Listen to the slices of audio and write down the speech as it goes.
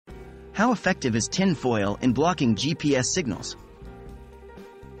How effective is tinfoil in blocking GPS signals?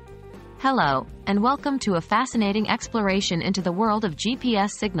 Hello, and welcome to a fascinating exploration into the world of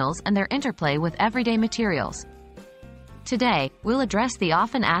GPS signals and their interplay with everyday materials. Today, we'll address the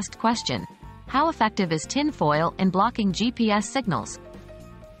often asked question: how effective is tinfoil in blocking GPS signals?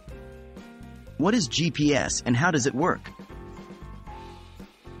 What is GPS and how does it work?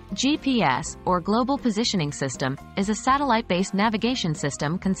 GPS, or Global Positioning System, is a satellite-based navigation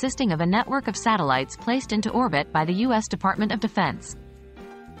system consisting of a network of satellites placed into orbit by the U.S. Department of Defense.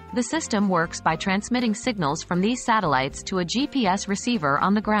 The system works by transmitting signals from these satellites to a GPS receiver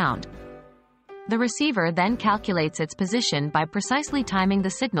on the ground. The receiver then calculates its position by precisely timing the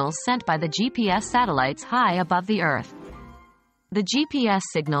signals sent by the GPS satellites high above the Earth. The GPS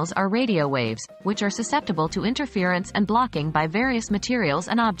signals are radio waves, which are susceptible to interference and blocking by various materials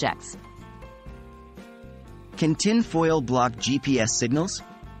and objects. Can tinfoil block GPS signals?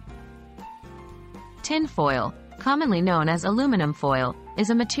 Tinfoil, commonly known as aluminum foil,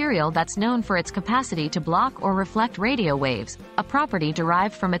 is a material that's known for its capacity to block or reflect radio waves, a property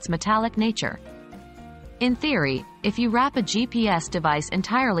derived from its metallic nature. In theory, if you wrap a GPS device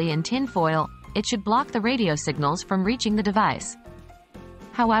entirely in tinfoil, it should block the radio signals from reaching the device.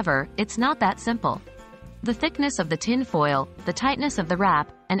 However, it's not that simple. The thickness of the tinfoil, the tightness of the wrap,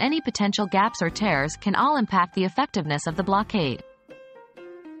 and any potential gaps or tears can all impact the effectiveness of the blockade.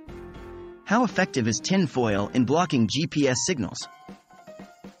 How effective is tinfoil in blocking GPS signals?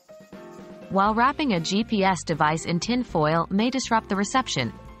 While wrapping a GPS device in tinfoil may disrupt the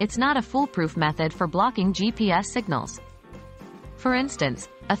reception, it's not a foolproof method for blocking GPS signals. For instance,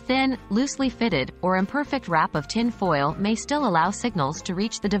 a thin, loosely fitted, or imperfect wrap of tinfoil may still allow signals to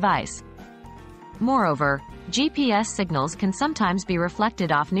reach the device. Moreover, GPS signals can sometimes be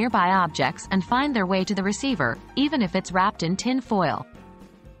reflected off nearby objects and find their way to the receiver, even if it's wrapped in tinfoil.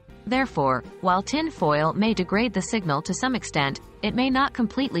 Therefore, while tinfoil may degrade the signal to some extent, it may not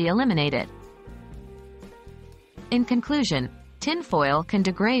completely eliminate it. In conclusion, tinfoil can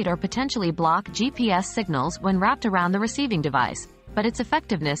degrade or potentially block GPS signals when wrapped around the receiving device, but its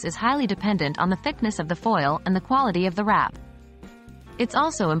effectiveness is highly dependent on the thickness of the foil and the quality of the wrap. It's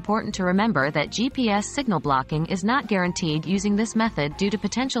also important to remember that GPS signal blocking is not guaranteed using this method due to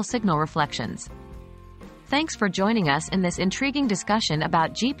potential signal reflections. Thanks for joining us in this intriguing discussion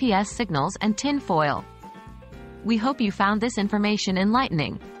about GPS signals and tinfoil. We hope you found this information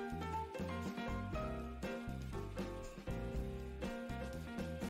enlightening.